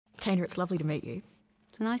Tina, it's lovely to meet you.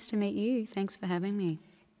 It's nice to meet you. Thanks for having me.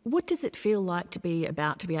 What does it feel like to be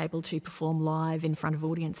able to perform live in front of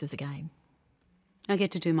audiences again? I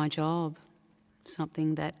get to do my job,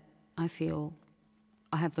 something that I feel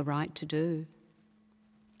I have the right to do.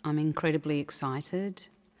 I'm incredibly excited,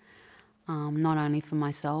 not only for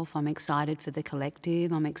myself, I'm excited for the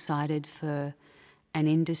collective, I'm excited for an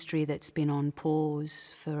industry that's been on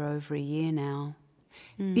pause for over a year now.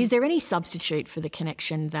 Is there any substitute for the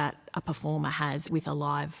connection that a performer has with a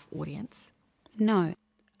live audience? No.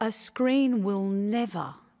 A screen will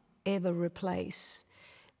never, ever replace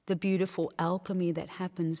the beautiful alchemy that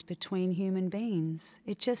happens between human beings.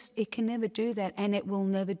 It can never do that, and it will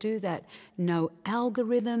never do that. No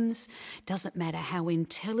algorithms, doesn't matter how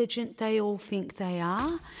intelligent they all think they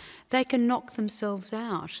are, they can knock themselves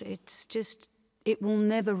out. It will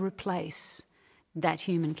never replace that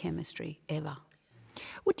human chemistry, ever.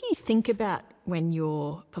 What do you think about when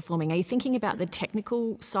you're performing? Are you thinking about the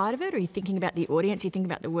technical side of it, or are you thinking about the audience? Are you thinking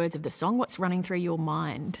about the words of the song? What's running through your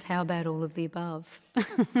mind? How about all of the above?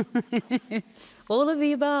 All of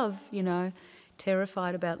the above,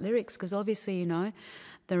 terrified about lyrics, because obviously,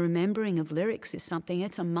 the remembering of lyrics is something,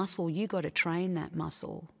 it's a muscle, you got to train that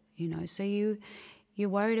muscle, so you're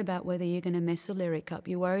worried about whether you're going to mess a lyric up,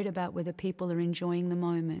 you're worried about whether people are enjoying the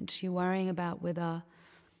moment, you worry about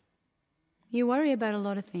a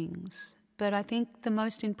lot of things. But I think the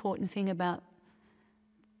most important thing about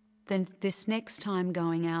this next time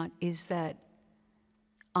going out is that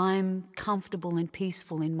I'm comfortable and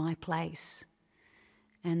peaceful in my place,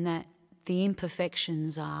 and that the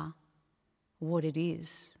imperfections are what it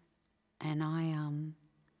is. And I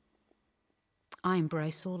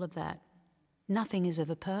embrace all of that. Nothing is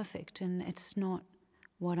ever perfect, and it's not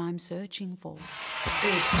what I'm searching for.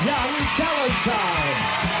 It's young talent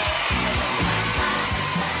time!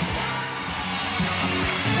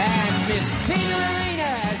 And Miss Tina Arena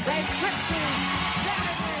as they trip to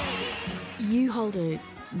Saturday. You hold a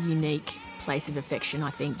unique place of affection, I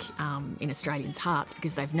think, in Australians' hearts,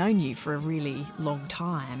 because they've known you for a really long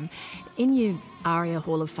time. In your ARIA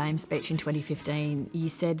Hall of Fame speech in 2015, you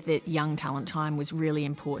said that young talent time was really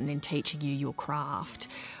important in teaching you your craft.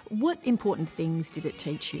 What important things did it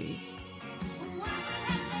teach you?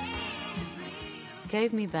 It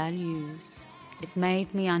gave me values. It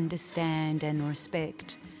made me understand and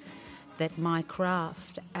respect that my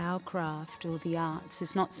craft, our craft, or the arts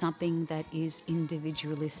is not something that is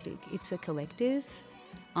individualistic. It's a collective.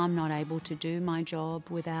 I'm not able to do my job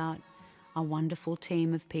without a wonderful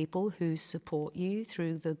team of people who support you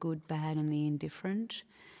through the good, bad, and the indifferent.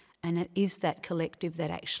 And it is that collective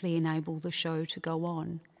that actually enabled the show to go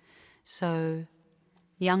on. So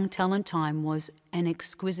Young Talent Time was an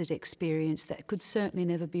exquisite experience that could certainly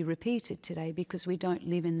never be repeated today, because we don't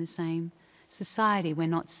live in the same society. We're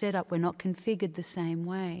not set up, we're not configured the same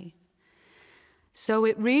way. So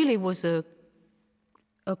it really was a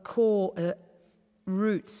core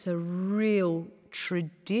roots, a real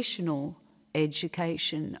traditional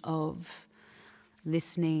education of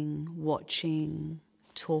listening, watching,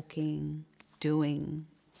 talking, doing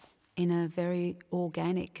in a very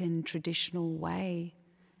organic and traditional way.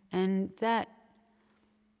 And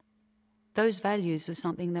those values were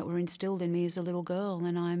something that were instilled in me as a little girl,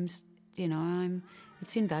 and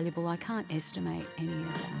it's invaluable. I can't estimate any of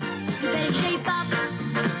that. You better shape up,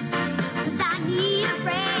 'cause I need a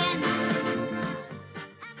friend.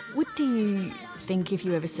 What do you think if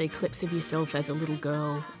you ever see clips of yourself as a little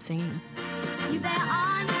girl singing? You better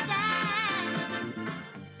understand.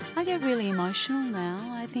 I get really emotional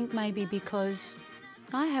now. I think maybe because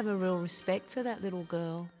I have a real respect for that little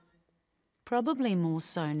girl. Probably more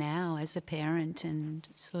so now as a parent, and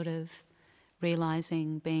sort of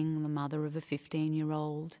realising being the mother of a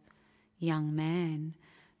 15-year-old young man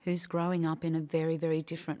who's growing up in a very, very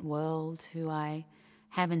different world, who I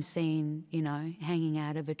haven't seen, hanging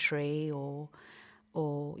out of a tree or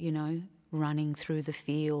running through the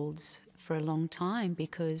fields for a long time,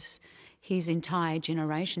 because his entire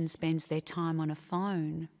generation spends their time on a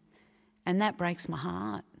phone. And that breaks my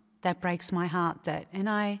heart. That breaks my heart. And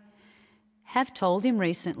I have told him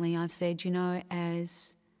recently, I've said,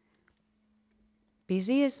 as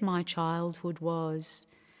busy as my childhood was,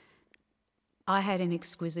 I had an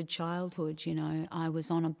exquisite childhood. I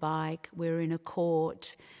was on a bike, we were in a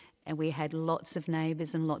court, and we had lots of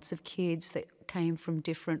neighbours and lots of kids that came from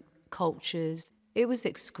different cultures. It was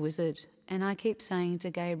exquisite. And I keep saying to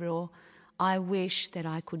Gabriel, I wish that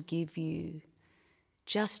I could give you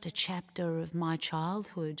just a chapter of my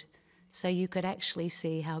childhood so you could actually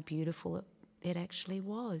see how beautiful it actually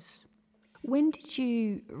was. When did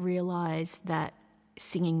you realise that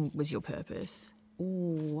singing was your purpose?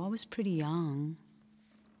 I was pretty young.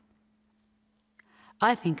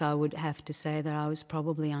 I think I would have to say that I was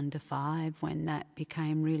probably under 5 when that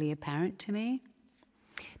became really apparent to me.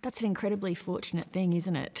 That's an incredibly fortunate thing,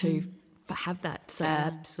 isn't it, to have that so young?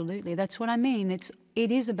 Absolutely. That's what I mean. It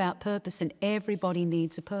is about purpose, and everybody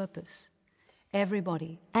needs a purpose.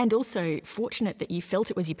 Everybody. And also fortunate that you felt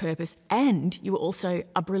it was your purpose and you were also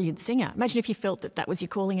a brilliant singer. Imagine if you felt that that was your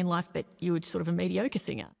calling in life, but you were sort of a mediocre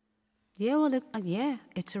singer. Yeah, well,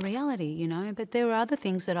 it's a reality, you know. But there were other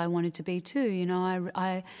things that I wanted to be too. You know,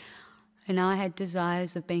 I had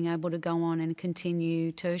desires of being able to go on and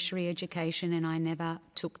continue tertiary education, and I never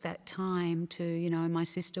took that time to, you know. My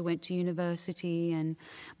sister went to university, and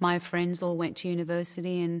my friends all went to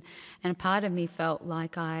university, and a part of me felt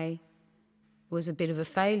like I was a bit of a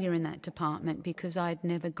failure in that department because I'd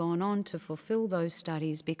never gone on to fulfil those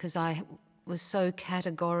studies, because I was so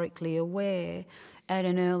categorically aware at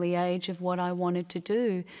an early age of what I wanted to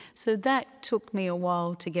do. So that took me a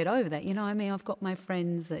while to get over that. You know, I mean, I've got my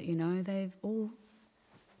friends that, you know, they've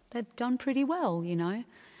done pretty well, you know.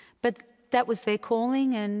 But that was their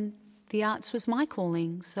calling, and the arts was my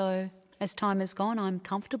calling. So as time has gone, I'm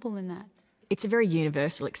comfortable in that. It's a very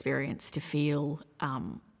universal experience to feel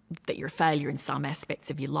that you're a failure in some aspects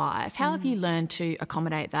of your life. How have you learned to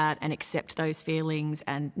accommodate that and accept those feelings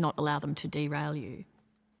and not allow them to derail you?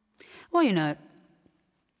 Well, you know,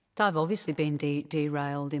 I've obviously been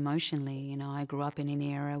derailed emotionally. You know, I grew up in an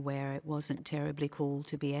era where it wasn't terribly cool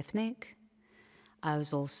to be ethnic. I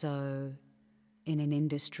was also in an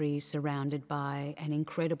industry surrounded by an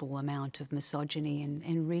incredible amount of misogyny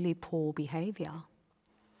and really poor behaviour,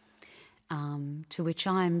 to which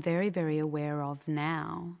I'm very, very aware of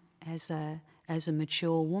now as a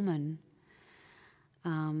mature woman.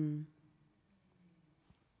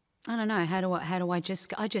 I don't know, how do I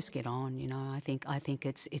just get on, you know. I think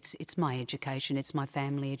it's my education, it's my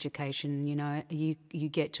family education, you know. You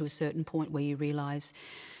get to a certain point where you realise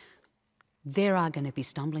there are going to be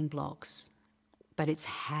stumbling blocks, but it's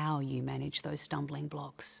how you manage those stumbling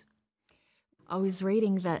blocks. I was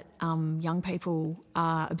reading that young people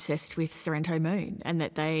are obsessed with Sorrento Moon and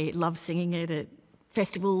that they love singing it at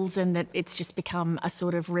festivals, and that it's just become a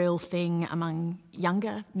sort of real thing among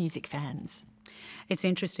younger music fans. It's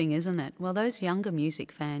interesting, isn't it? Well, those younger music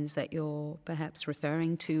fans that you're perhaps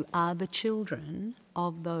referring to are the children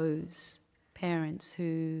of those parents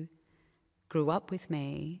who grew up with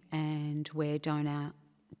me, and where Don't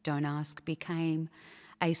Ask became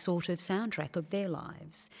a sort of soundtrack of their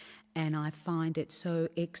lives. And I find it so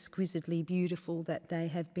exquisitely beautiful that they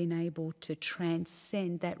have been able to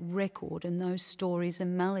transcend that record, and those stories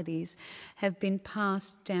and melodies have been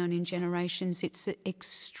passed down in generations. It's an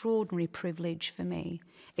extraordinary privilege for me.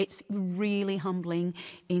 It's really humbling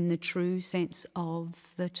in the true sense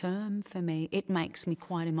of the term for me. It makes me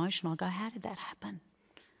quite emotional. I go, how did that happen?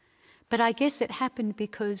 But I guess it happened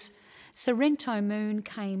because Sorrento Moon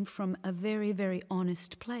came from a very, very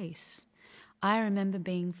honest place. I remember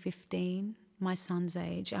being 15, my son's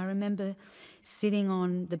age. I remember sitting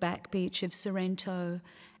on the back beach of Sorrento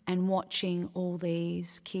and watching all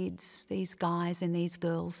these kids, these guys and these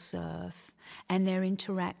girls surf, and their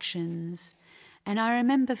interactions. And I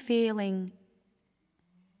remember feeling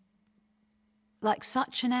like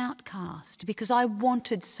such an outcast, because I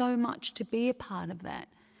wanted so much to be a part of that,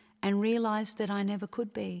 and realised that I never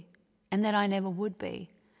could be and that I never would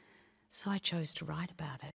be. So I chose to write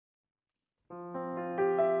about it.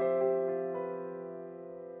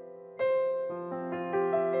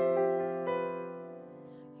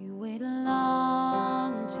 You wait a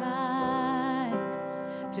long time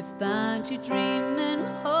to find your dream and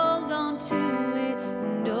hold on to it,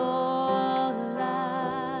 and all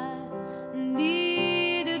I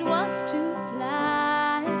needed was to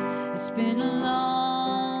fly. It's been a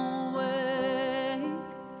long way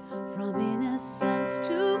from innocence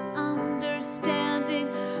to understanding.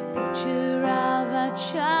 Picture of a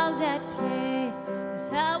child at play is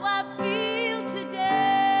how I feel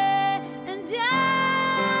today, and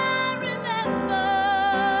I remember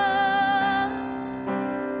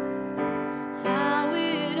how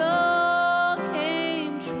it all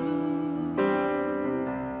came true.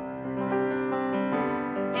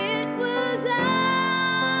 It was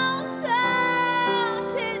all so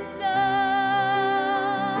tender,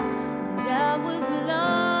 and I was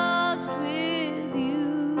lost with you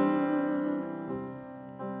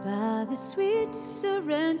by the sweet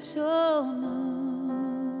Sorrento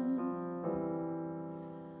moon.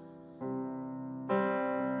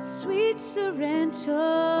 Sweet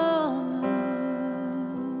Sorrento moon.